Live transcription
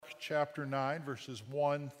chapter 9, verses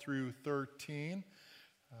 1 through 13.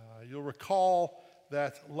 You'll recall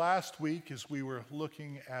that last week, as we were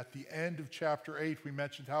looking at the end of chapter 8, we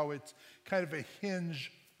mentioned how it's kind of a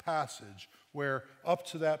hinge passage, where up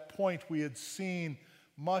to that point we had seen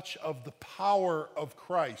much of the power of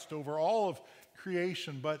Christ over all of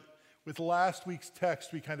creation, but with last week's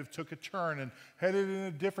text, we kind of took a turn and headed in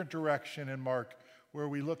a different direction in Mark, where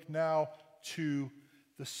we look now to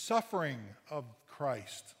the suffering of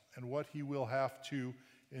Christ and what he will have to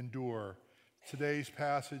endure. Today's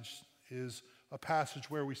passage is a passage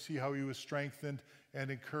where we see how he was strengthened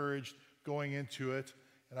and encouraged going into it,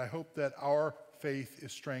 and I hope that our faith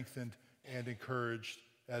is strengthened and encouraged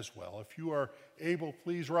as well. If you are able,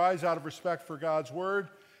 please rise out of respect for God's word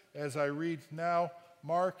as I read now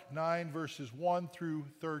Mark 9, verses 1 through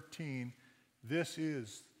 13. This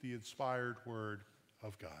is the inspired word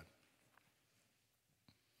of God.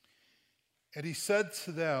 And he said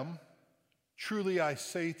to them, "Truly I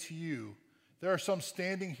say to you, there are some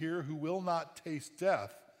standing here who will not taste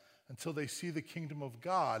death until they see the kingdom of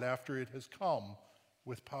God after it has come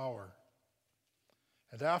with power."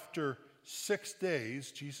 And after 6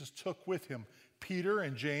 days, Jesus took with him Peter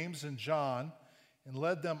and James and John and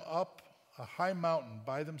led them up a high mountain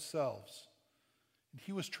by themselves. And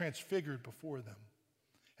he was transfigured before them.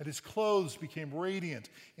 And his clothes became radiant,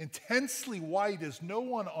 intensely white as no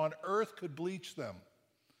one on earth could bleach them.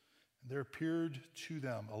 And there appeared to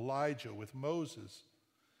them Elijah with Moses,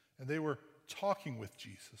 and they were talking with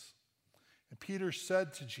Jesus. And Peter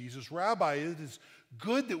said to Jesus, "Rabbi, it is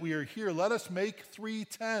good that we are here. Let us make 3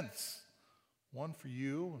 tents, one for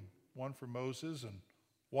you, and one for Moses, and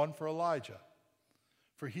one for Elijah."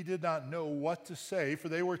 For he did not know what to say, for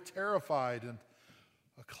they were terrified. And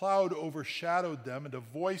a cloud overshadowed them, and a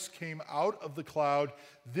voice came out of the cloud,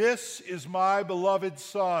 "This is my beloved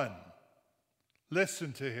Son.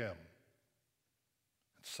 Listen to him."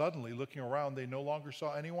 And suddenly, looking around, they no longer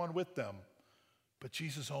saw anyone with them, but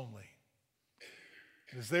Jesus only.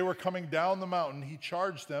 And as they were coming down the mountain, he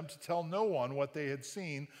charged them to tell no one what they had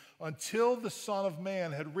seen until the Son of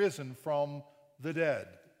Man had risen from the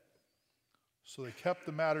dead. So they kept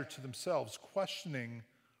the matter to themselves, questioning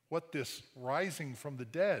what this rising from the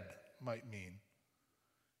dead might mean.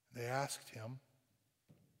 They asked him,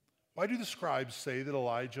 "Why do the scribes say that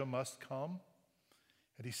Elijah must come?"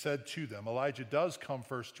 And he said to them, "Elijah does come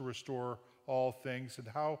first to restore all things. And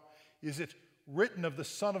how is it written of the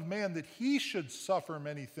Son of Man that he should suffer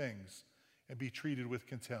many things and be treated with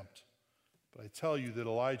contempt? But I tell you that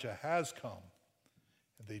Elijah has come,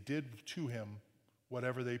 and they did to him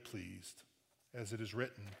whatever they pleased, as it is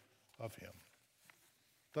written of him."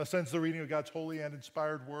 Thus ends the reading of God's holy and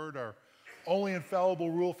inspired word, our only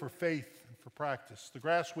infallible rule for faith and for practice. The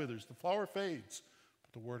grass withers, the flower fades,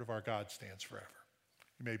 but the word of our God stands forever.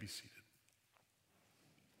 You may be seated.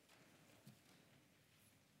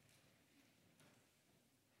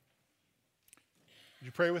 Would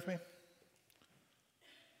you pray with me?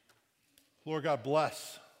 Lord God,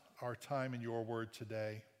 bless our time in your word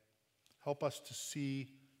today. Help us to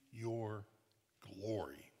see your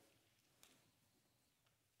glory.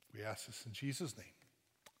 We ask this in Jesus' name.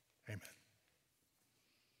 Amen.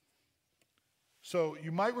 So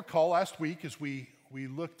you might recall last week as we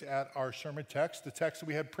looked at our sermon text, the text that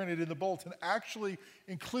we had printed in the bulletin actually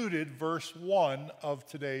included verse 1 of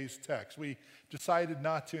today's text. We decided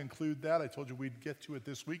not to include that. I told you we'd get to it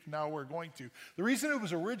this week. Now we're going to. The reason it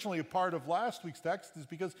was originally a part of last week's text is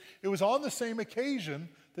because it was on the same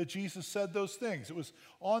occasion that Jesus said those things. It was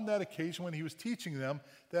on that occasion when he was teaching them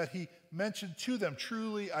that he mentioned to them,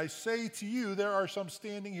 "Truly I say to you, there are some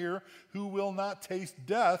standing here who will not taste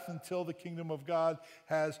death until the kingdom of God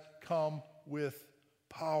has come with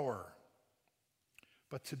power."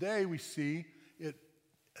 But today we see it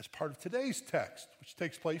as part of today's text, which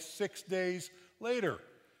takes place 6 days later.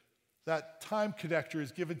 That time connector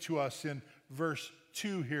is given to us in verse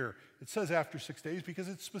 2 here. It says after 6 days because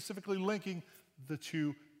it's specifically linking the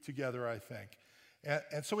two together, I think.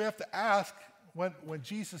 And so we have to ask, when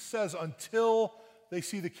Jesus says, until they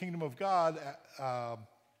see the kingdom of God,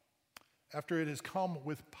 after it has come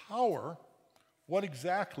with power, what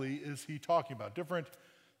exactly is he talking about? Different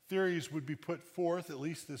theories would be put forth, at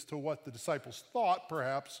least as to what the disciples thought,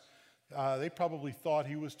 perhaps. They probably thought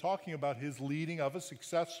he was talking about his leading of a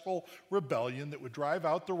successful rebellion that would drive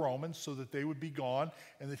out the Romans so that they would be gone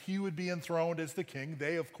and that he would be enthroned as the king.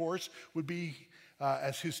 They, of course, would be,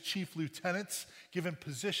 as his chief lieutenants, given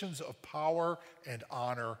positions of power and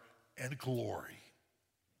honor and glory.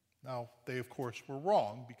 Now, they, of course, were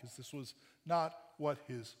wrong because this was not what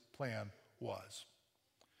his plan was.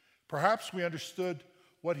 Perhaps we understood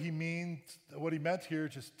what he meant here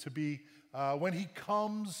just to be when he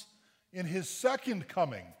comes in his second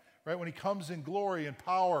coming, right? When he comes in glory and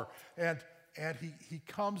power, and he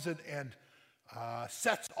comes and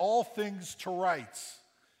sets all things to rights.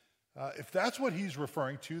 If that's what he's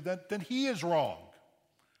referring to, then he is wrong.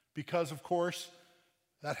 Because, of course,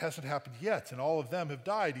 that hasn't happened yet, and all of them have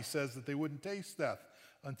died. He says that they wouldn't taste death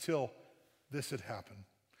until this had happened.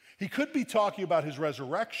 He could be talking about his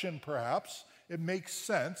resurrection, perhaps. It makes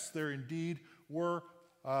sense. There indeed were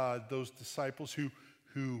those disciples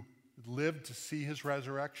who lived to see his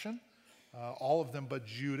resurrection, all of them but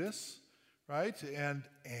Judas, right? And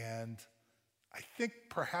I think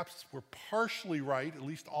perhaps we're partially right, at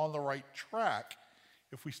least on the right track,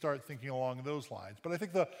 if we start thinking along those lines. But I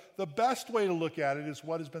think the best way to look at it is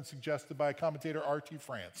what has been suggested by commentator R.T.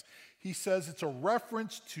 France. He says it's a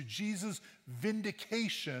reference to Jesus'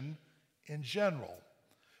 vindication in general,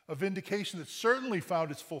 a vindication that certainly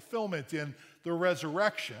found its fulfillment in the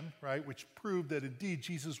resurrection, right, which proved that indeed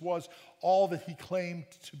Jesus was all that he claimed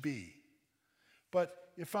to be. But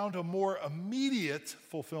it found a more immediate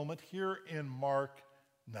fulfillment here in Mark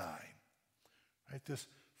 9, right? This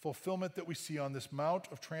fulfillment that we see on this Mount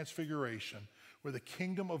of Transfiguration, where the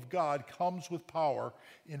kingdom of God comes with power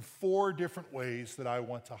in 4 different ways that I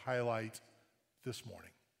want to highlight this morning.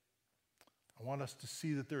 I want us to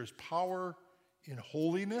see that there is power in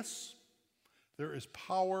holiness, there is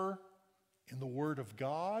power in the Word of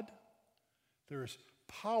God, there is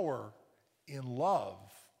power in love,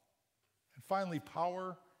 and finally,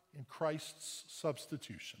 power in Christ's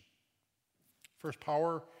substitution. First,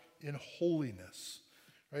 power in holiness.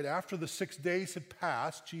 Right after the 6 days had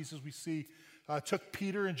passed, Jesus, we see, took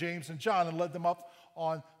Peter and James and John and led them up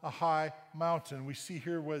on a high mountain. We see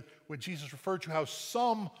here what Jesus referred to how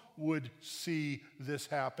some would see this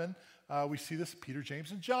happen. We see this, Peter,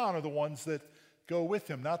 James, and John are the ones that go with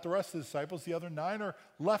him, not the rest of the disciples. The other 9 are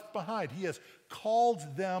left behind. He has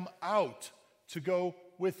called them out to go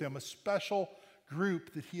with him, a special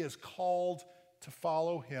group that he has called to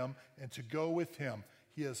follow him and to go with him.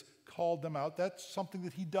 He has called them out. That's something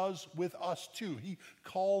that he does with us too. He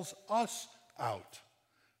calls us out.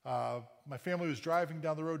 My family was driving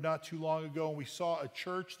down the road not too long ago, and we saw a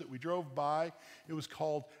church that we drove by. It was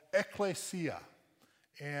called Ecclesia.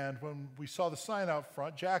 And when we saw the sign out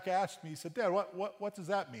front, Jack asked me, he said, "Dad, what does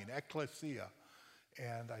that mean, Ecclesia?"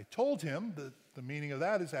 And I told him that the meaning of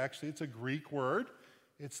that is actually, it's a Greek word.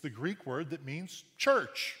 It's the Greek word that means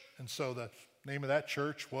church. And so the name of that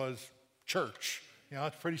church was church. You know,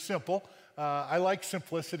 it's pretty simple. I like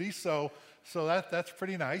simplicity, so that's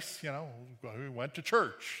pretty nice. You know, we went to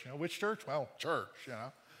church. You know, which church? Well, church. You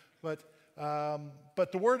know,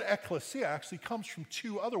 but the word ecclesia actually comes from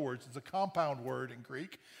 2 other words. It's a compound word in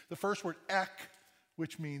Greek. The first word, ek,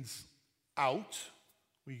 which means out.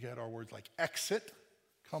 We get our words like exit,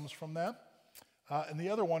 comes from that. And the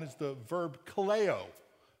other one is the verb kaleo,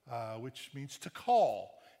 which means to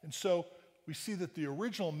call. And so we see that the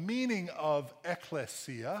original meaning of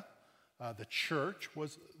ecclesia, the church,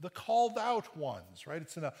 was the called out ones, right?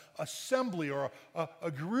 It's an assembly or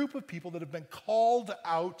a group of people that have been called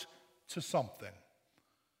out to something.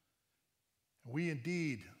 We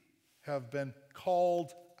indeed have been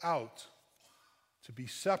called out to be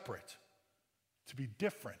separate, to be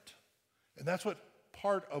different. And that's what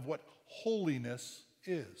part of what holiness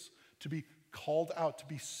is, to be called out, to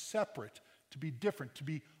be separate, to be different, to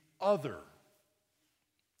be other.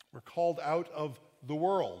 We're called out of the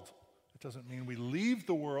world. It doesn't mean we leave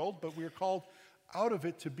the world, but we are called out of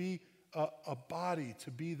it to be a body,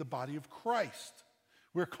 to be the body of Christ.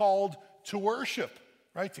 We're called to worship,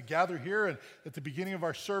 right? To gather here, and at the beginning of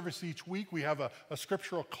our service each week, we have a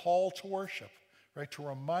scriptural call to worship, right? To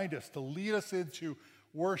remind us, to lead us into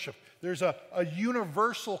worship. There's a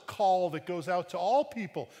universal call that goes out to all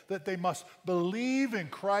people that they must believe in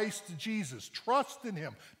Christ Jesus, trust in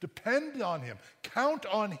him, depend on him, count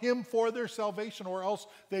on him for their salvation, or else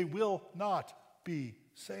they will not be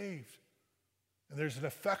saved. And there's an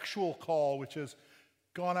effectual call which has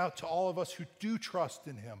gone out to all of us who do trust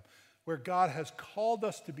in him, where God has called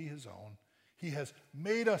us to be his own. He has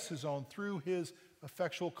made us his own through his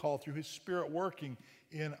effectual call, through his Spirit working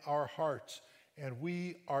in our hearts. And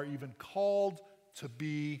we are even called to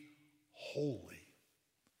be holy,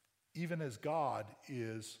 even as God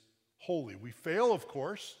is holy. We fail, of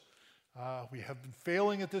course. We have been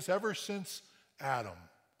failing at this ever since Adam.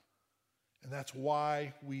 And that's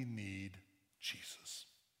why we need Jesus.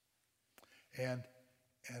 And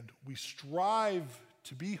we strive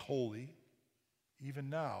to be holy, even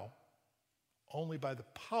now, only by the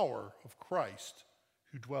power of Christ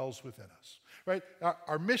who dwells within us. Right?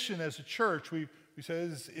 Our mission as a church, we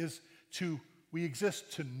said we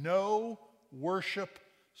exist to know, worship,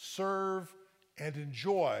 serve, and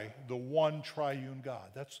enjoy the one triune God.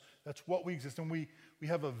 That's what we exist. And we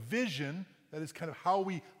have a vision that is kind of how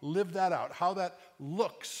we live that out, how that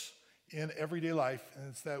looks in everyday life. And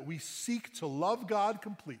it's that we seek to love God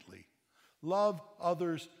completely, love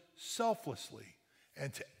others selflessly,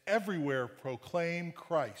 and to everywhere proclaim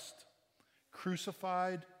Christ,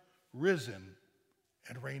 crucified, risen,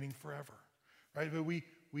 and reigning forever. Right? But we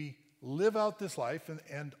live out this life,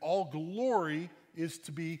 and all glory is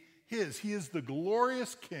to be his. He is the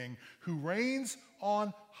glorious King who reigns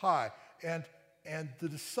on high. And the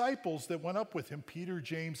disciples that went up with him, Peter,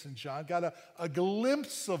 James, and John, got a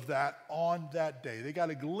glimpse of that on that day. They got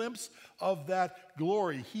a glimpse of that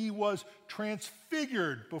glory. He was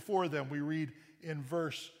transfigured before them, we read in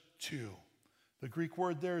verse 2. The Greek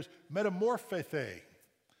word there is metamorphete,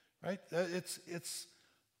 right? It's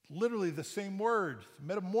literally the same word.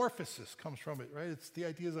 Metamorphosis comes from it, right? It's the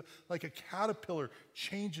idea of like a caterpillar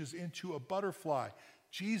changes into a butterfly.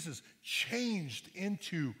 Jesus changed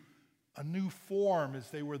into a new form as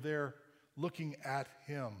they were there looking at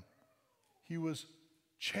him. He was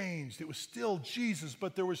changed. It was still Jesus,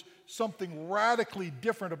 but there was something radically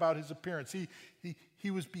different about his appearance.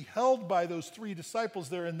 He was beheld by those three disciples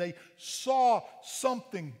there, and they saw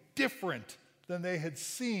something different than they had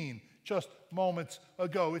seen just moments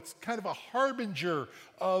ago. It's kind of a harbinger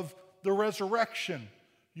of the resurrection.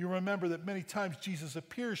 You remember that many times Jesus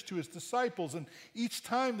appears to his disciples, and each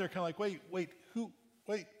time they're kind of like, wait,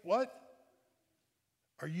 what?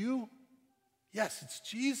 Are you? Yes, it's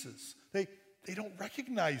Jesus. They don't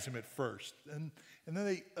recognize him at first, and then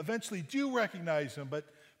they eventually do recognize him,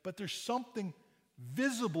 but there's something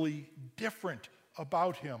visibly different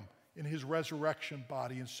about him in his resurrection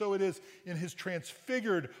body. And so it is in his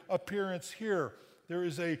transfigured appearance here. There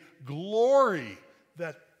is a glory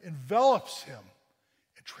that envelops him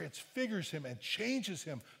and transfigures him and changes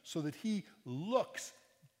him so that he looks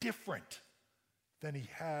different than he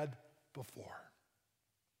had before.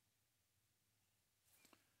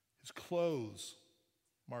 His clothes,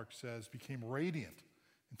 Mark says, became radiant,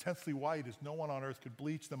 intensely white as no one on earth could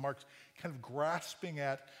bleach them. Mark's kind of grasping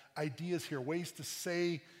at ideas here, ways to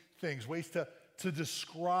say things, ways to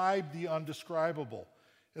describe the undescribable.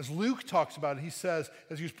 As Luke talks about it, he says,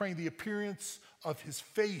 as he was praying, the appearance of his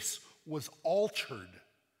face was altered,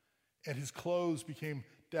 and his clothes became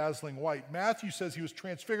dazzling white. Matthew says he was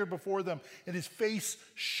transfigured before them, and his face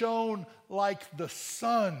shone like the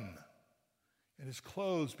sun, and his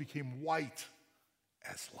clothes became white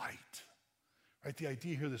as light. Right? The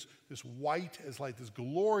idea here, this white as light, this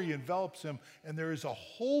glory envelops him, and there is a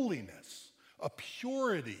holiness, a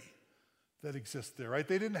purity that exists there. Right?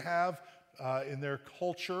 They didn't have in their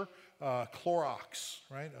culture Clorox,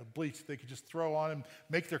 right? A bleach they could just throw on and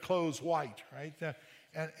make their clothes white. Right?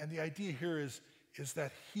 And the idea here is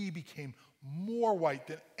that he became more white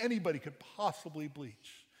than anybody could possibly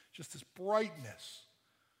bleach. Just this brightness.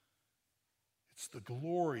 It's the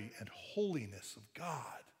glory and holiness of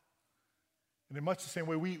God. And in much the same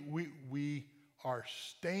way, we are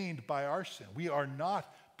stained by our sin. We are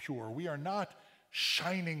not pure. We are not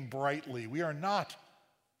shining brightly. We are not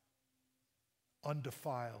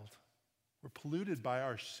undefiled. We're polluted by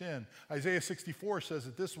our sin. Isaiah 64 says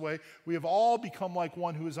it this way: we have all become like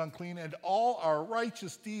one who is unclean, and all our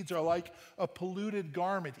righteous deeds are like a polluted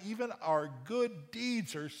garment. Even our good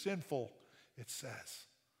deeds are sinful, it says.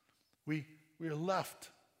 We are left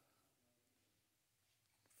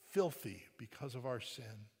filthy because of our sin.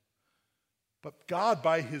 But God,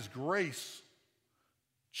 by his grace,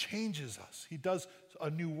 changes us. He does a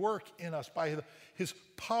new work in us. By his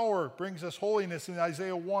power brings us holiness. In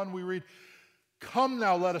Isaiah 1 we read, "Come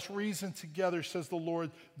now, let us reason together, says the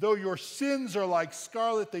Lord. Though your sins are like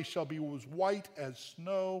scarlet, they shall be as white as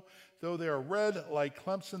snow. Though they are red like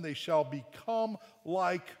crimson, they shall become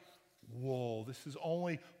like wool." This is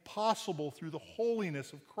only possible through the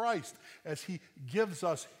holiness of Christ as he gives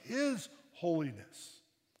us his holiness.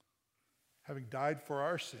 Having died for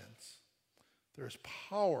our sins, there is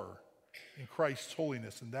power in Christ's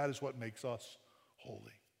holiness, and that is what makes us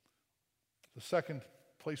holy. The second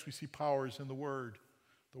place we see power is in the Word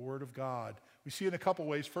of God. We see it in a couple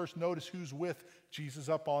ways. First, notice who's with Jesus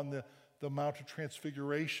up on the Mount of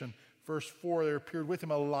Transfiguration. Verse 4, there appeared with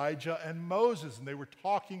him Elijah and Moses, and they were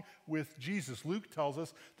talking with Jesus. Luke tells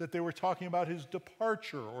us that they were talking about his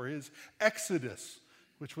departure or his exodus,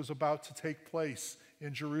 which was about to take place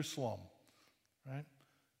in Jerusalem. Right?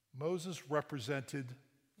 Moses represented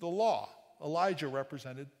the law. Elijah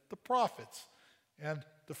represented the prophets. And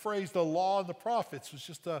the phrase, the law and the prophets, was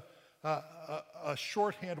just a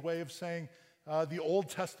shorthand way of saying the Old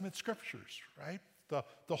Testament scriptures, right?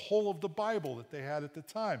 The whole of the Bible that they had at the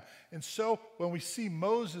time. And so when we see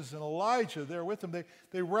Moses and Elijah there with them,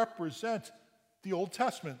 they represent the Old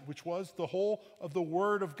Testament, which was the whole of the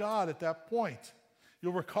Word of God at that point.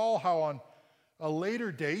 You'll recall how on a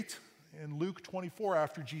later date, in Luke 24,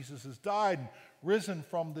 after Jesus has died and risen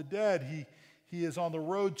from the dead, he is on the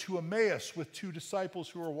road to Emmaus with two disciples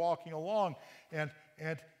who are walking along, and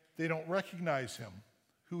they don't recognize him,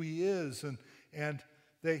 who he is, and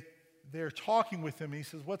they're talking with him. He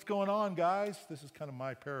says, "What's going on, guys?" This is kind of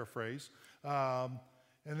my paraphrase. And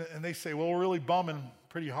they say, "Well, we're really bumming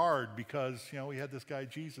pretty hard because, we had this guy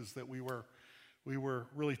Jesus that we were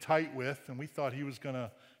really tight with, and we thought he was going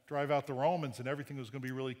to drive out the Romans and everything was going to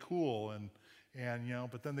be really cool, and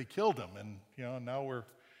but then they killed him, and now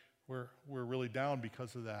we're really down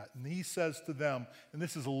because of that." And he says to them, and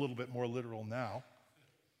this is a little bit more literal now,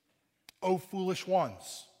 "O foolish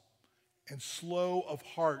ones, and slow of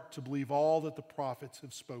heart to believe all that the prophets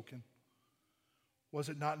have spoken. Was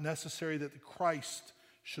it not necessary that the Christ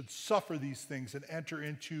should suffer these things and enter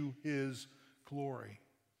into his glory?"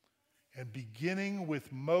 And beginning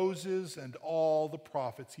with Moses and all the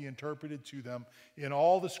prophets, he interpreted to them in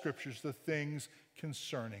all the scriptures the things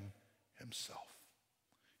concerning himself.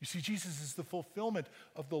 You see, Jesus is the fulfillment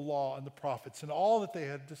of the law and the prophets and all that they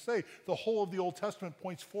had to say. The whole of the Old Testament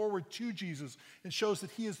points forward to Jesus and shows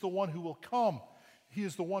that he is the one who will come. He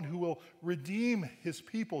is the one who will redeem his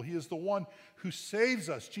people. He is the one who saves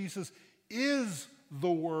us. Jesus is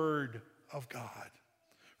the Word of God,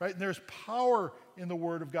 right? And there's power in the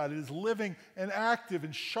Word of God. It is living and active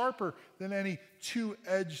and sharper than any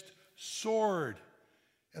two-edged sword.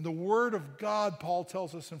 And the Word of God, Paul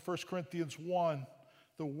tells us in 1 Corinthians 1,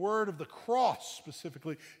 the word of the cross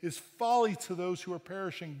specifically is folly to those who are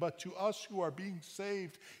perishing, but to us who are being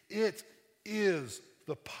saved, it is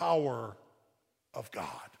the power of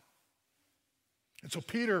God. And so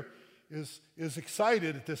Peter is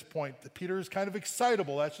excited at this point. Peter is kind of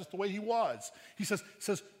excitable. That's just the way he was. He says,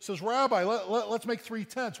 "Rabbi, let's make 3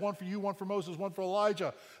 tents, one for you, one for Moses, one for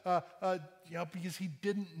Elijah." Because he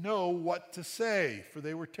didn't know what to say, for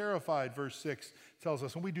they were terrified, verse 6 tells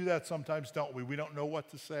us. And we do that sometimes, don't we? We don't know what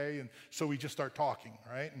to say, and so we just start talking,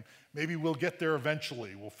 right? And maybe we'll get there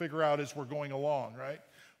eventually. We'll figure out as we're going along, right?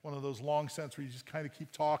 One of those long sentences where you just kind of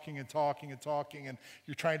keep talking and talking and talking, and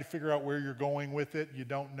you're trying to figure out where you're going with it. You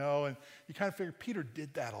don't know, and you kind of figure Peter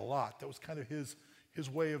did that a lot. That was kind of his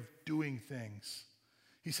way of doing things.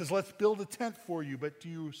 He says, "Let's build a tent for you," but do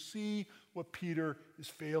you see what Peter is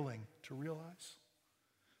failing to realize?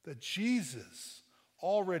 That Jesus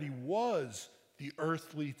already was the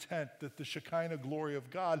earthly tent that the Shekinah glory of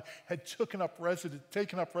God had taken up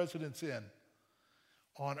residence in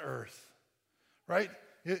on earth, right?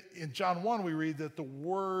 In John 1, we read that the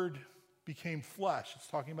Word became flesh. It's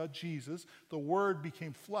talking about Jesus. The Word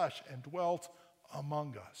became flesh and dwelt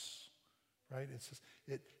among us, right? It says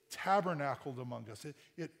it tabernacled among us.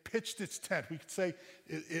 It pitched its tent. We could say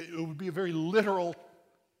it would be a very literal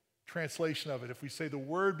translation of it if we say the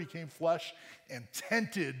Word became flesh and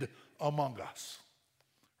tented among us,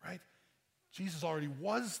 right? Jesus already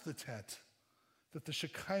was the tent that the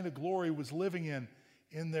Shekinah glory was living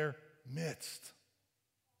in their midst.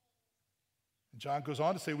 And John goes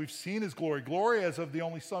on to say, "We've seen his glory as of the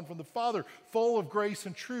only Son from the Father, full of grace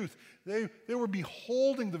and truth." They were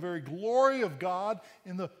beholding the very glory of God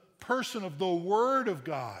in the person of the Word of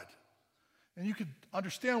God. And you could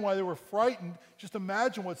understand why they were frightened. Just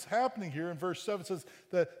imagine what's happening here. In verse 7 it says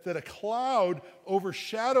that a cloud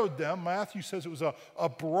overshadowed them. Matthew says it was a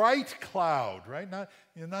bright cloud, right? Not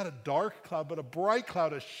a dark cloud, but a bright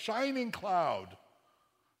cloud, a shining cloud.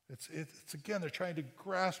 It's again, they're trying to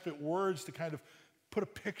grasp at words to kind of put a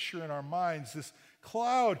picture in our minds. This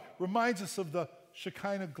cloud reminds us of the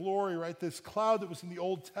Shekinah glory, right? This cloud that was in the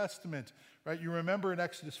Old Testament, right? You remember in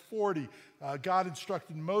Exodus 40, God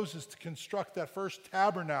instructed Moses to construct that first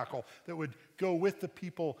tabernacle that would go with the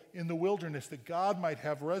people in the wilderness, that God might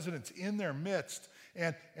have residence in their midst.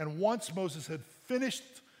 And once Moses had finished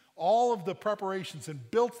all of the preparations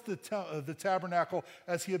and built the tabernacle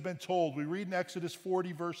as he had been told, we read in Exodus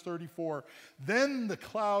 40, verse 34, "Then the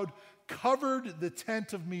cloud covered the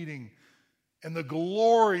tent of meeting, and the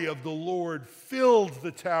glory of the Lord filled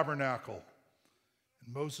the tabernacle.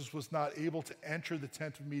 And Moses was not able to enter the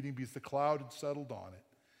tent of meeting because the cloud had settled on it,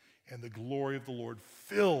 and the glory of the Lord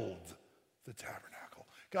filled the tabernacle."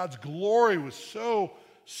 God's glory was so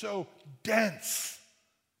dense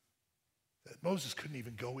that Moses couldn't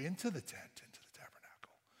even go into the tent, into the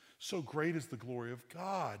tabernacle. So great is the glory of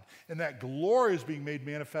God. And that glory is being made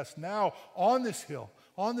manifest now on this hill,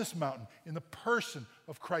 on this mountain, in the person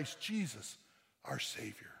of Christ Jesus, our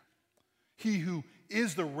Savior. He who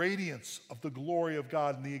is the radiance of the glory of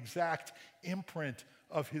God and the exact imprint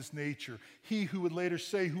of his nature. He who would later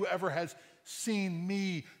say, whoever has seen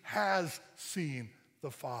me has seen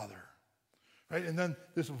the Father. Right? And then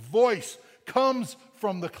this voice comes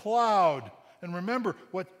from the cloud. And remember,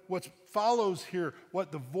 what follows here,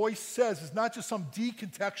 what the voice says is not just some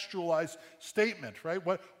decontextualized statement, right?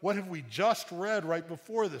 What have we just read right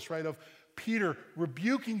before this, right? Of Peter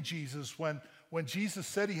rebuking Jesus when Jesus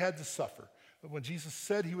said he had to suffer, when Jesus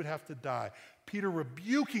said he would have to die. Peter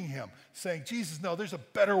rebuking him, saying, Jesus, no, there's a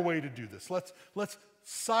better way to do this. Let's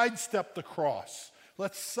sidestep the cross.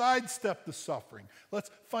 Let's sidestep the suffering.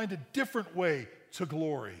 Let's find a different way to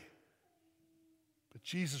glory. But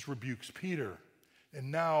Jesus rebukes Peter,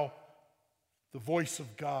 and now the voice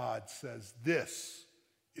of God says, this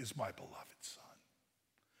is my beloved Son.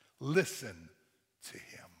 Listen to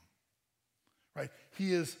him. Right?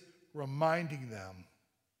 He is reminding them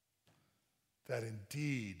that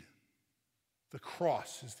indeed the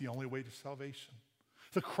cross is the only way to salvation.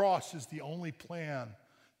 The cross is the only plan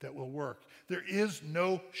that will work. There is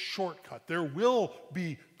no shortcut. There will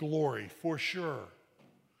be glory for sure.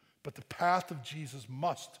 But the path of Jesus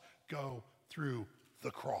must go through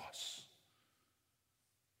the cross.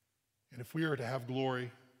 And if we are to have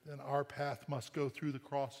glory, then our path must go through the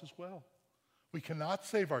cross as well. We cannot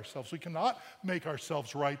save ourselves. We cannot make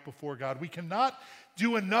ourselves right before God. We cannot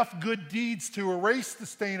do enough good deeds to erase the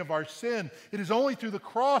stain of our sin. It is only through the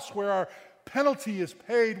cross where our penalty is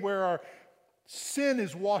paid, where our sin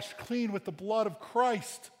is washed clean with the blood of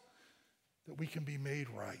Christ, that we can be made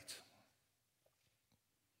right.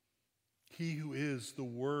 He who is the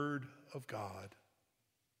Word of God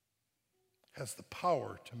has the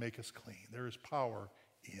power to make us clean. There is power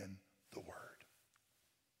in the Word.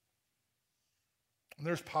 And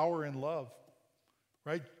there's power in love,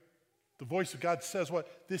 right? The voice of God says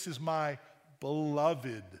what? This is my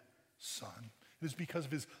beloved Son. It is because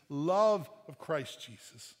of his love of Christ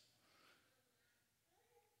Jesus.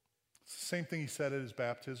 It's the same thing he said at his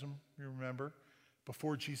baptism, you remember?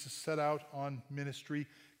 Before Jesus set out on ministry,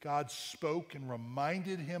 God spoke and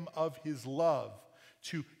reminded him of his love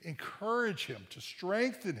to encourage him, to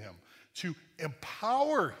strengthen him, to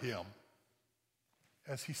empower him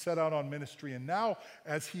as he set out on ministry. And now,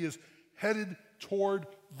 as he is headed toward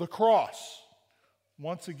the cross,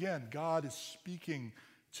 once again, God is speaking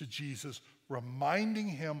to Jesus, reminding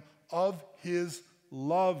him of his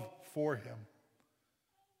love for him,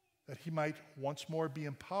 that he might once more be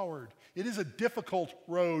empowered. It is a difficult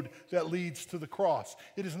road that leads to the cross.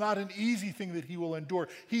 It is not an easy thing that he will endure.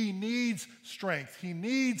 He needs strength. He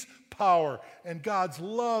needs power. And God's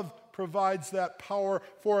love provides that power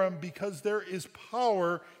for him because there is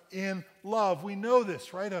power in love. We know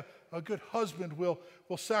this, right? A good husband will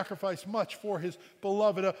sacrifice much for his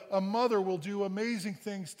beloved. A mother will do amazing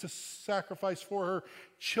things to sacrifice for her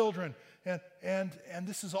children. And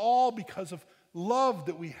this is all because of love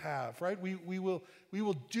that we have, right? We will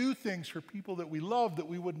do things for people that we love that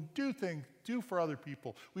we wouldn't do for other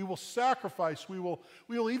people. We will sacrifice. We will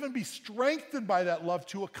even be strengthened by that love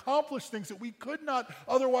to accomplish things that we could not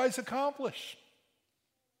otherwise accomplish,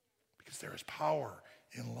 because there is power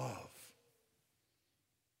in love.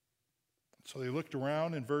 So they looked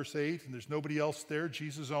around in verse 8, and there's nobody else there,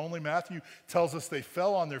 Jesus only. Matthew tells us they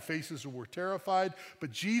fell on their faces and were terrified,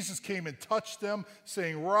 but Jesus came and touched them,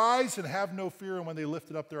 saying, "Rise and have no fear." And when they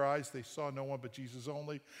lifted up their eyes, they saw no one but Jesus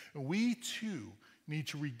only. And we too need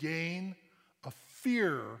to regain a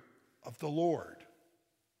fear of the Lord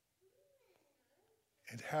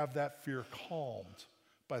and have that fear calmed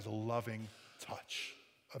by the loving touch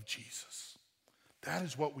of Jesus. That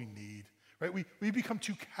is what we need. Right? We become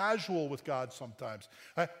too casual with God sometimes.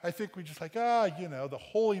 I think we're just like, the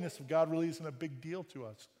holiness of God really isn't a big deal to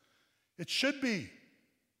us. It should be.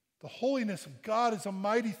 The holiness of God is a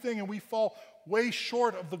mighty thing, and we fall way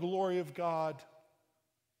short of the glory of God.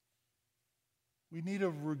 We need to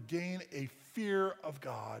regain a fear of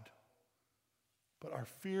God. But our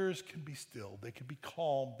fears can be stilled. They can be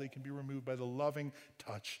calmed. They can be removed by the loving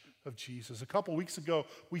touch of Jesus. A couple weeks ago,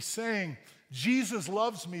 we sang, "Jesus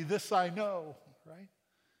loves me, this I know," right?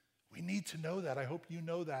 We need to know that. I hope you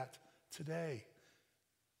know that today.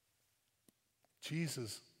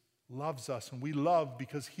 Jesus loves us, and we love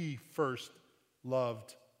because he first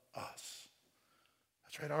loved us.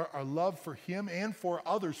 That's right. Our love for him and for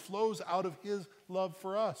others flows out of his love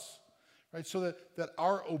for us, right? So that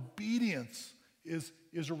our obedience is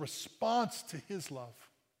a response to his love.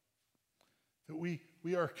 That we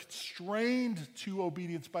are constrained to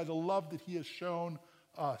obedience by the love that he has shown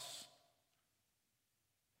us.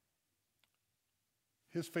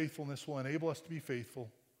 His faithfulness will enable us to be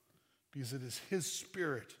faithful because it is His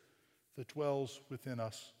Spirit that dwells within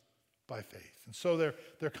us by faith. And so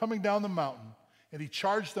they're coming down the mountain, and He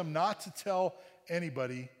charged them not to tell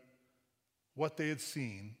anybody what they had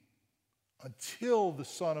seen until the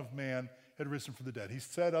Son of Man had risen from the dead. He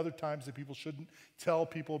said other times that people shouldn't tell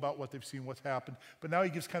people about what they've seen, what's happened, but now He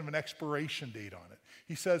gives kind of an expiration date on it.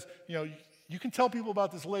 He says, you can tell people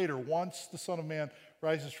about this later once the Son of Man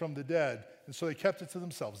rises from the dead. And so they kept it to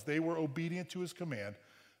themselves. They were obedient to His command.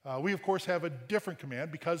 We, of course, have a different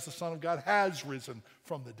command because the Son of God has risen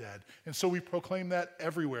from the dead. And so we proclaim that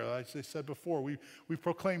everywhere. As I said before, we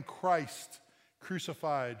proclaim Christ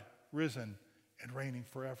crucified, risen, and reigning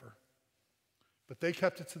forever. But they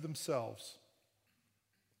kept it to themselves.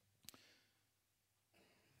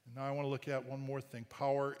 And now I want to look at one more thing,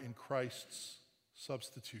 power in Christ's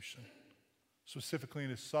substitution, specifically in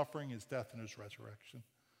His suffering, His death, and His resurrection.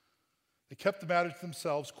 They kept the matter to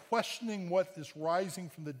themselves, questioning what this rising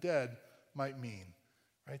from the dead might mean.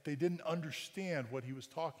 Right? They didn't understand what He was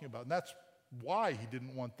talking about, and that's why He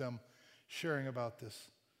didn't want them sharing about this.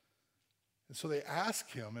 And so they ask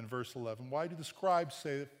Him in verse 11, why do the scribes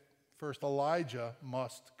say that first Elijah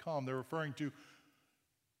must come? They're referring to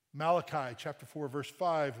Malachi chapter 4, verse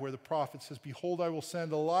 5, where the prophet says, behold, I will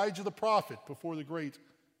send Elijah the prophet before the great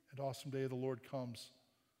and awesome day of the Lord comes.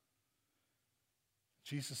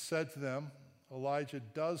 Jesus said to them, Elijah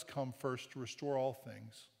does come first to restore all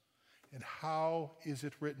things. And how is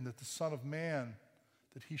it written that the Son of Man,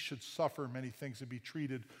 that He should suffer many things and be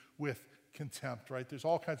treated with contempt, right? There's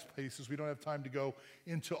all kinds of places. We don't have time to go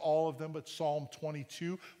into all of them, but Psalm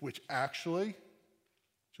 22, which actually,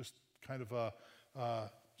 just kind of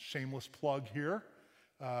a shameless plug here,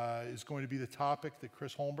 is going to be the topic that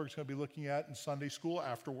Chris Holmberg's going to be looking at in Sunday school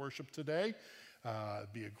after worship today.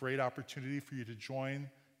 It'd be a great opportunity for you to join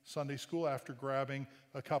Sunday school after grabbing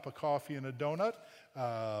a cup of coffee and a donut.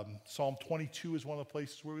 Psalm 22 is one of the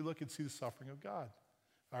places where we look and see the suffering of God,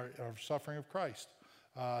 our suffering of Christ.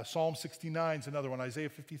 Psalm 69 is another one. Isaiah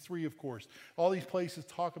 53, of course. All these places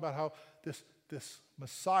talk about how this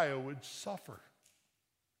Messiah would suffer.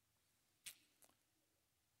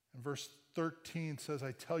 And verse 13 says,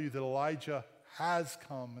 I tell you that Elijah has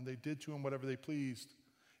come, and they did to him whatever they pleased,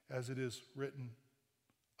 as it is written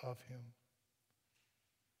of him.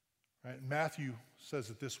 Right? Matthew says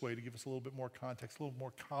it this way to give us a little bit more context, a little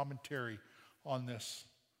more commentary on this.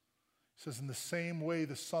 He says, in the same way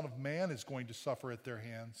the Son of Man is going to suffer at their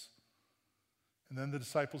hands. And then the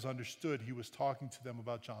disciples understood He was talking to them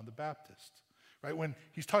about John the Baptist. Right? When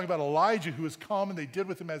He's talking about Elijah who has come and they did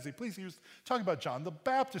with him as they pleased, He was talking about John the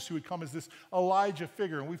Baptist who would come as this Elijah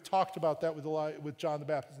figure. And we've talked about that with John the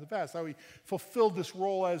Baptist in the past, how he fulfilled this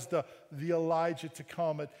role as the Elijah to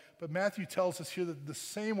come. But Matthew tells us here that the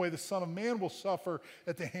same way the Son of Man will suffer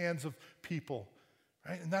at the hands of people.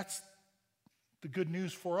 Right? And that's the good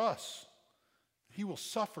news for us. He will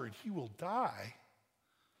suffer and He will die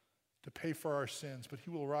to pay for our sins, but He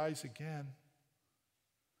will rise again.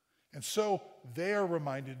 And so they are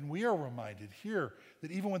reminded, and we are reminded here, that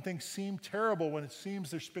even when things seem terrible, when it seems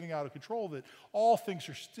they're spinning out of control, that all things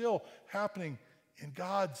are still happening in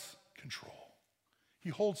God's control. He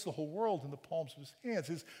holds the whole world in the palms of His hands.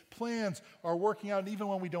 His plans are working out, and even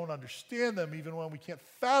when we don't understand them, even when we can't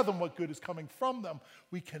fathom what good is coming from them,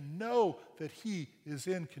 we can know that He is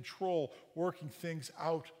in control, working things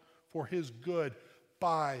out for His good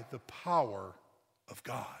by the power of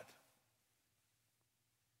God.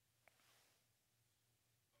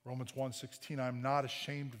 Romans 1:16, I am not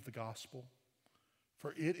ashamed of the gospel,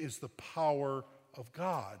 for it is the power of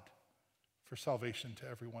God for salvation to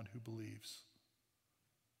everyone who believes.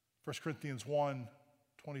 1 Corinthians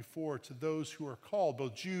 1:24, to those who are called,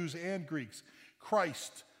 both Jews and Greeks,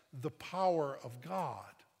 Christ, the power of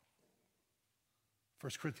God.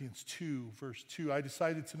 1 Corinthians 2, verse 2, I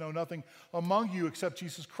decided to know nothing among you except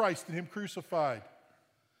Jesus Christ and Him crucified.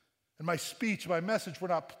 And my speech, my message were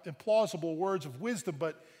not implausible words of wisdom,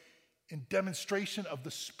 but in demonstration of the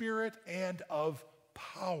Spirit and of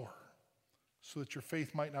power, so that your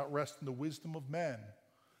faith might not rest in the wisdom of men,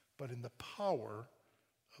 but in the power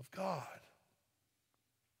of God.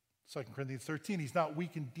 2 Corinthians 13, He's not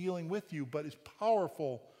weak in dealing with you, but is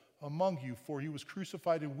powerful among you, for He was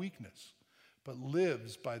crucified in weakness, but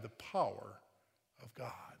lives by the power of God.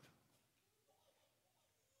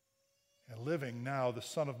 And living now, the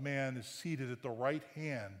Son of Man is seated at the right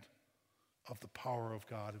hand of the power of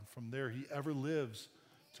God. And from there, He ever lives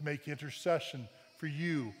to make intercession for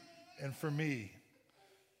you and for me.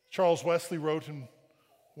 Charles Wesley wrote in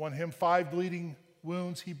one hymn, 5 bleeding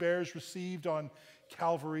wounds He bears received on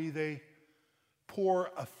Calvary. They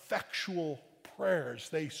pour effectual prayers.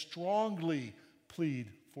 They strongly plead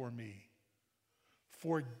for me.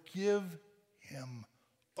 Forgive him.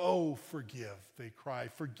 Oh, forgive, they cry.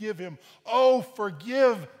 Forgive him. Oh,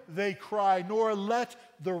 forgive, they cry. Nor let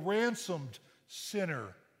the ransomed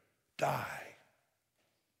sinner die.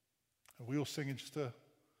 And we will sing in just a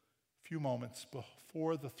few moments.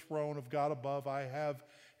 Before the throne of God above, I have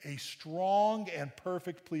a strong and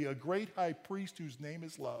perfect plea, a great high priest whose name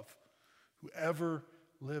is love, who ever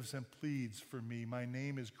lives and pleads for me. My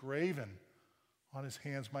name is graven on his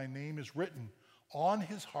hands. My name is written on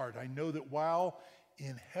his heart. I know that while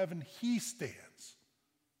in heaven he stands,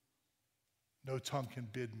 no tongue can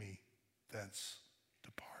bid me thence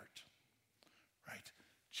depart. Right?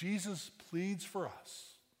 Jesus pleads for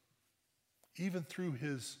us, even through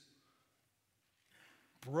his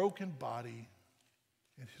broken body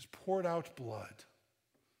and his poured out blood.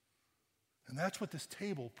 And that's what this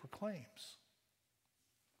table proclaims.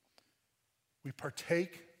 We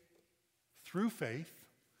partake through faith,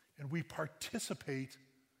 and we participate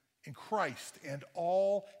in Christ and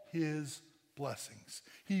all his blessings.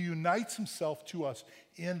 He unites himself to us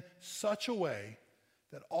in such a way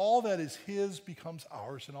that all that is his becomes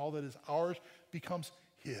ours, and all that is ours becomes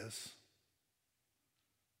his.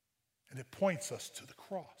 And it points us to the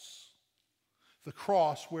cross. The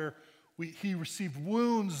cross where he received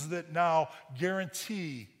wounds that now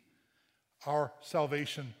guarantee our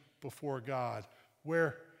salvation before God,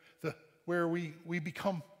 where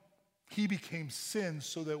he became sin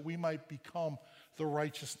so that we might become the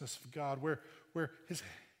righteousness of God, where his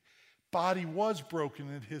body was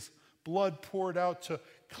broken and his blood poured out to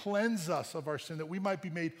cleanse us of our sin, that we might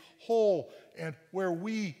be made whole, and where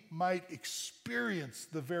we might experience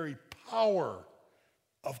the very power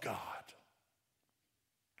of God.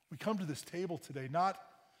 We come to this table today not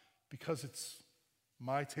because it's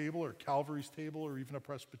my table or Calvary's table or even a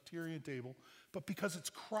Presbyterian table, but because it's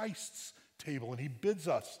Christ's table, and he bids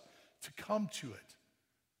us to come to it,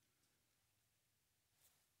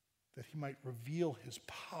 that he might reveal his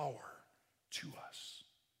power to us.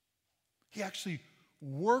 He actually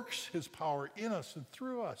works his power in us and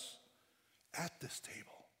through us at this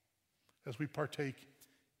table as we partake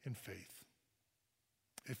in faith.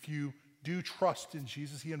 If you do trust in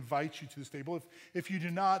Jesus, he invites you to this table. If you do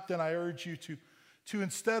not, then I urge you to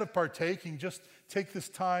instead of partaking, just take this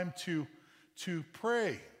time to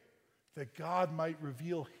pray that God might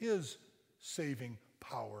reveal his saving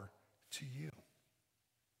power to you.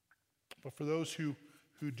 But for those who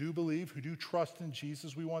do believe, who do trust in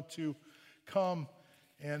Jesus, we want to come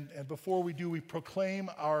and before we do, we proclaim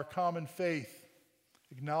our common faith,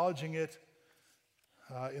 acknowledging it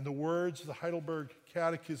in the words of the Heidelberg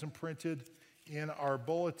Catechism printed in our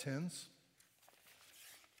bulletins.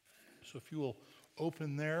 So if you will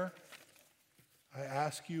open there, I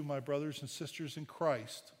ask you, my brothers and sisters in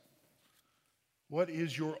Christ, what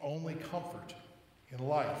is your only comfort in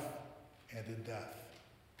life and in death?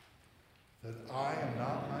 That I am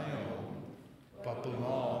not my own, but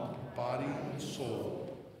belong, body and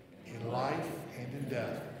soul, in life and in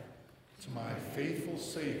death, to my faithful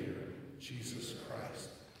Savior, Jesus Christ.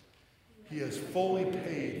 He has fully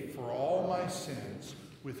paid for all my sins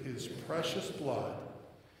with his precious blood,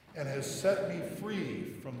 and has set me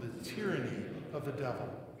free from the tyranny of the devil.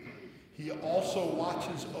 He also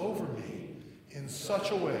watches over me in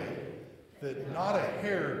such a way that not a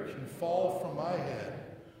hair can fall from my head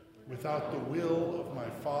without the will of my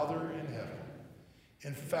Father in heaven.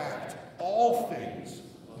 In fact, all things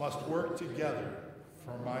must work together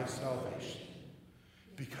for my salvation.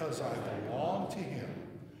 Because I belong to him,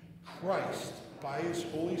 Christ, by his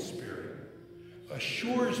Holy Spirit,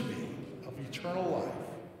 assures me of eternal life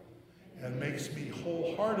and makes me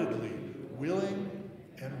wholeheartedly willing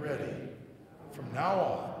and ready from now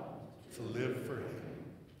on to live for him.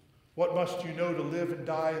 What must you know to live and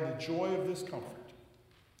die in the joy of this comfort?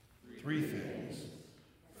 3 things.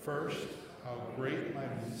 First, how great my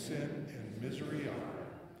sin and misery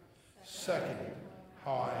are. Second,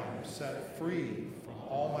 how I am set free from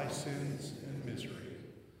all my sins and misery.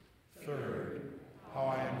 Third, how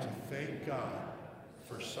I am to thank God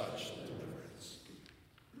for such deliverance.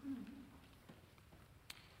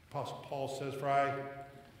 Apostle Paul says, for I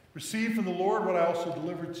received from the Lord what I also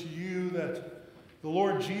delivered to you, that the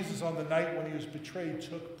Lord Jesus on the night when he was betrayed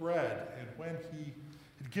took bread, and when he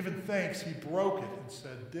had given thanks, he broke it and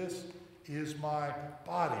said, this is my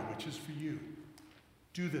body, which is for you.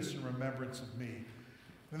 Do this in remembrance of me.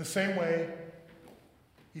 In the same way,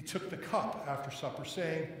 he took the cup after supper,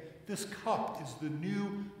 saying, this cup is the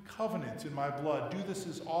new covenant in my blood. Do this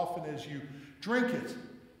as often as you drink it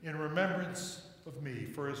in remembrance of me.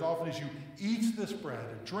 For as often as you eat this bread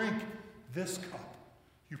and drink this cup,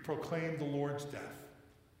 you proclaim the Lord's death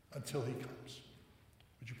until he comes.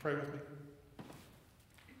 Would you pray with me?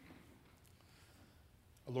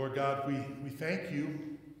 Lord God, we thank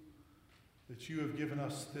you that you have given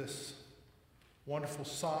us this wonderful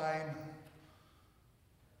sign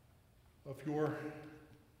of your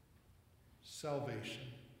salvation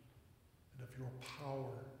and of your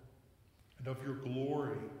power and of your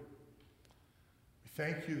glory. We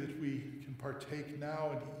thank you that we can partake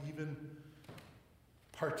now and even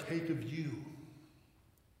partake of you.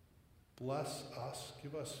 Bless us.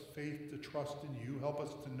 Give us faith to trust in you. Help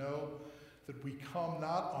us to know that we come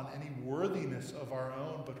not on any worthiness of our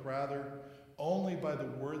own, but rather only by the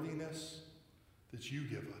worthiness that you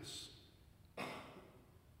give us.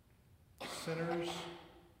 Sinners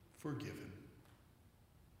forgiven,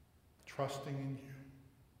 trusting in you.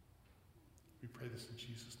 We pray this in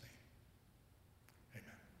Jesus' name.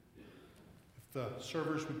 Amen. If the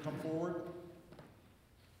servers would come forward.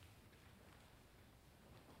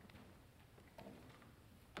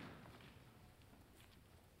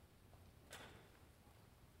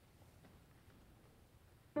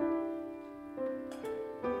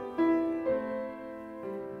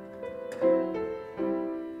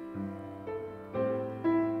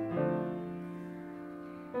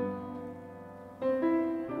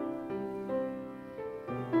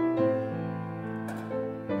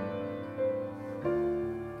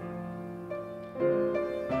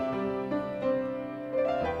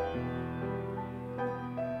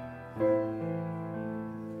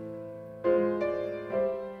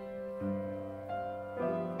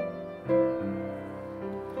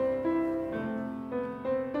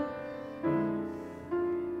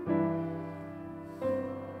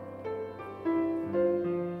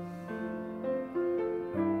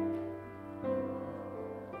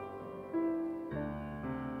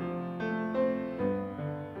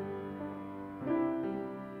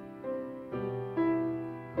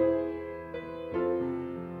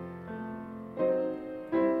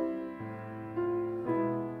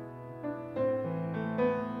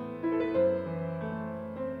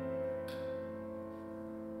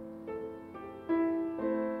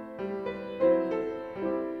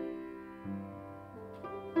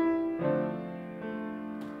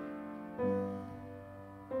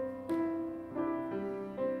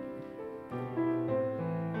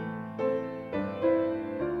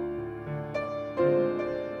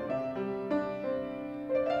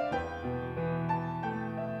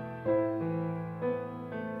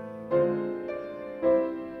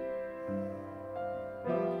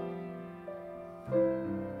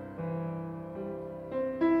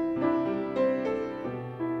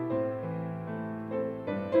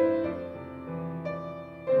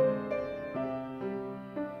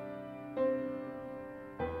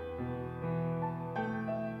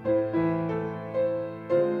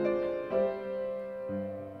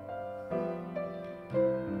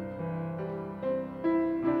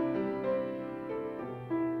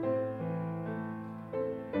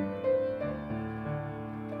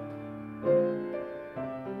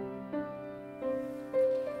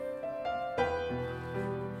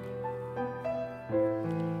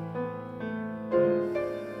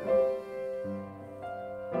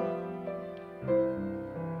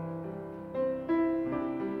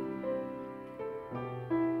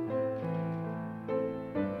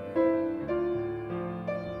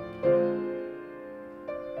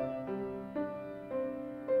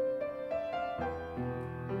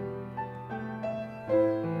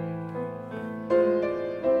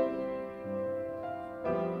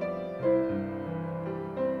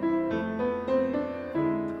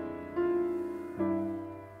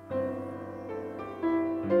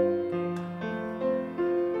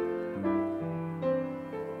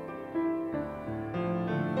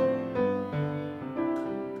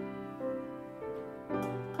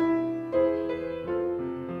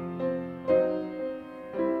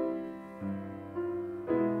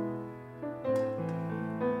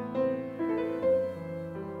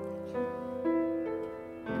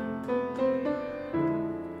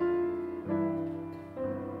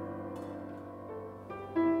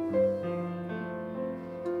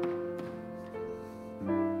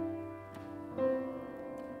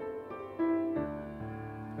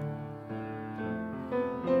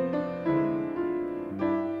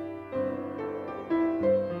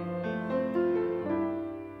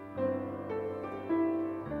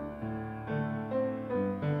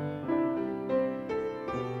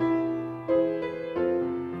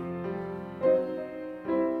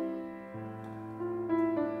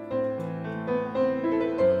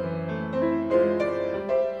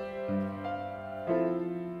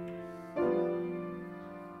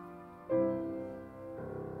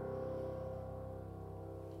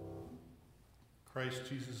 Christ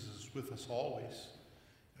Jesus is with us always.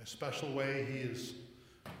 In a special way, he is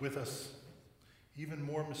with us even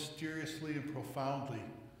more mysteriously and profoundly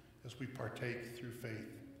as we partake through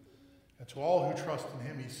faith. And to all who trust in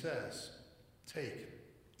him, he says, "Take,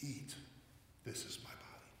 eat, this is my body."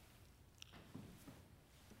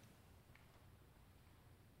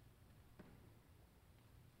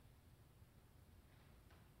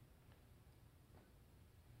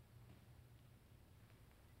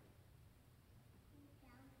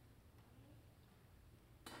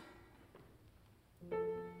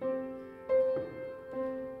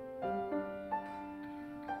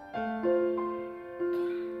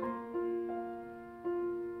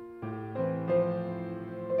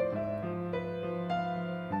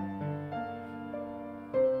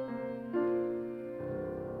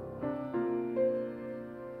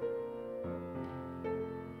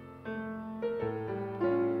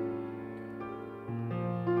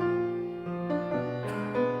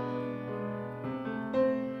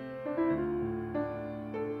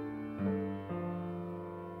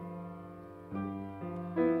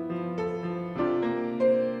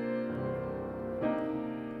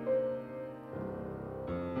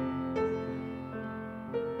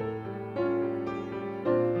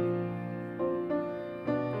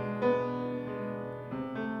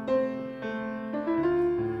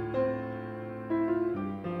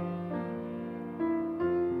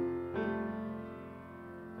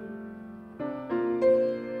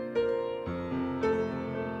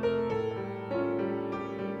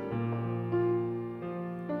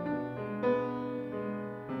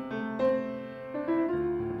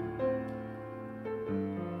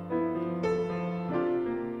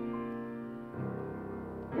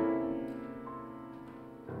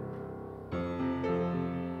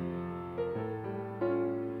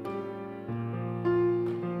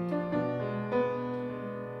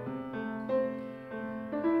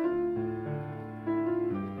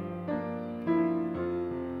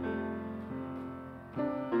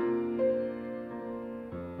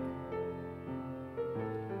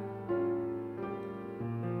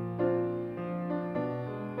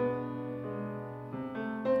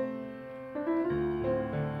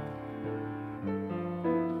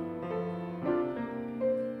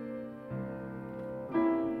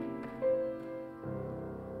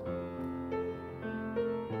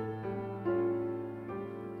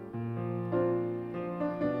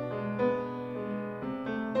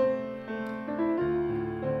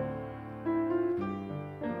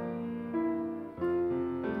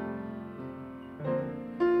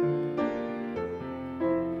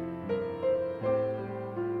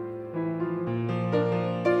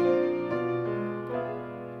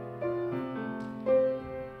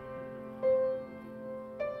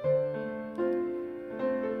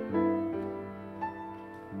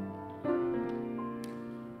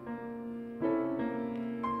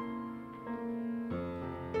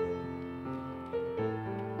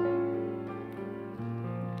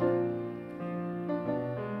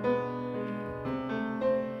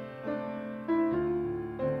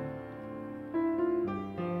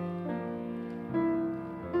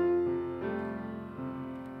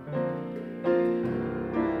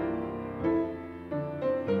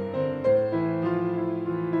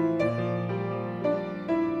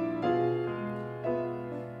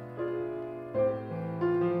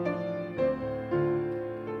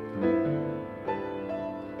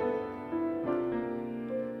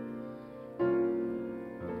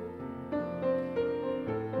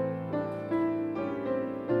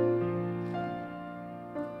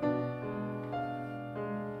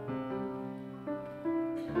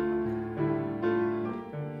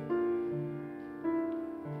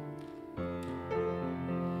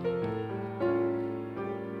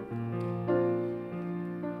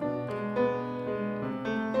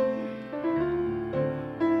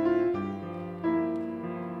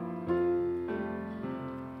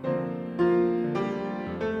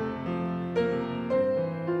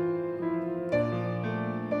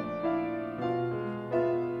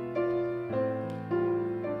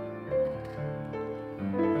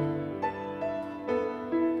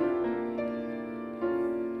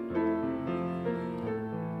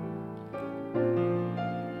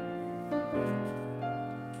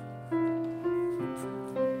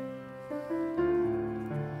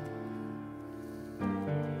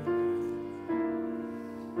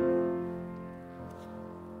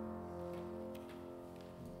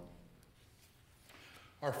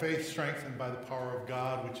 Our faith strengthened by the power of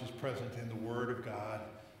God, which is present in the Word of God,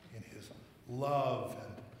 in his love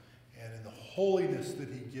and in the holiness that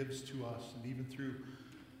he gives to us, and even through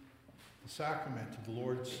the sacrament of the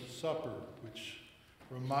Lord's Supper, which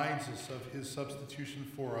reminds us of his substitution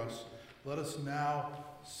for us. Let us now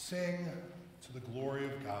sing to the glory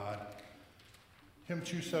of God. Hymn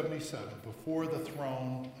 277, Before the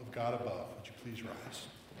Throne of God Above. Would you please rise?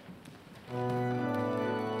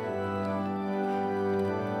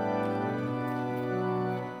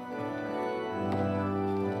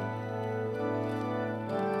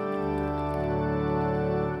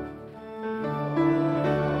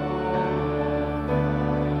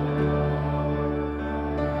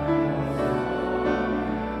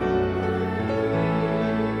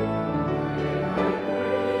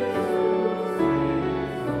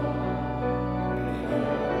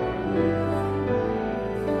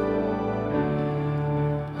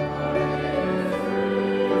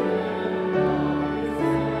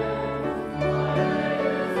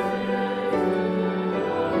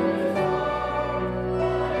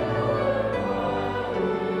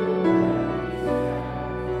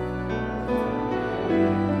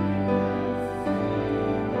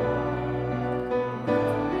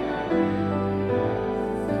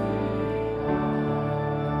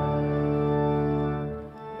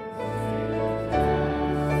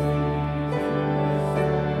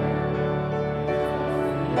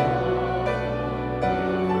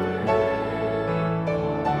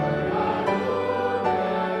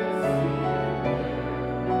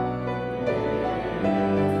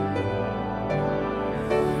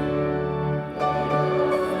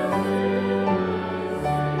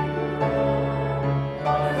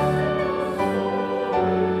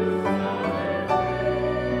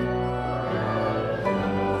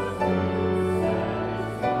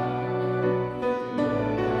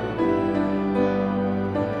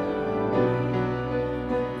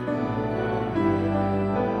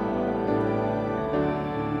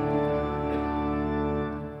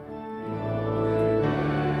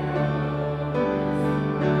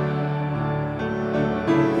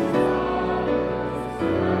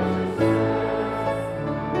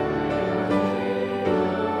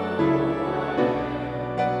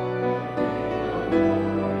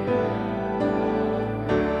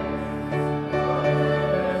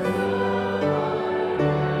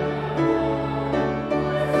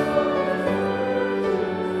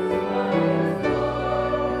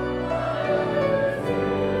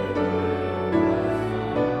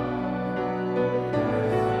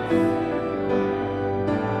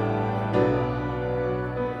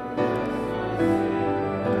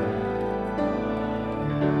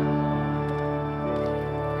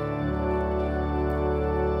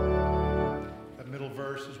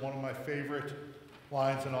 Favorite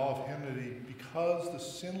lines in all of hymnody. Because the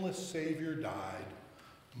sinless Savior died,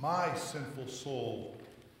 my sinful soul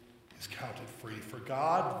is counted free. For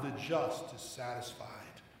God the just is satisfied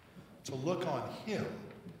to look on him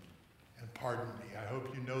and pardon me. I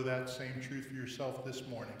hope you know that same truth for yourself this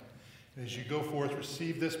morning. And as you go forth,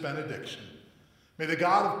 receive this benediction. May the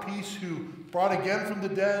God of peace, who brought again from the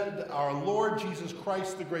dead our Lord Jesus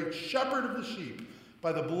Christ, the great shepherd of the sheep,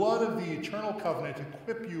 by the blood of the eternal covenant,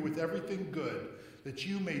 equip you with everything good, that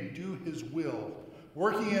you may do his will,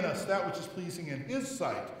 working in us that which is pleasing in his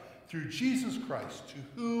sight, through Jesus Christ, to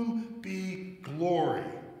whom be glory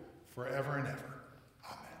forever and ever.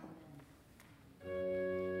 Amen.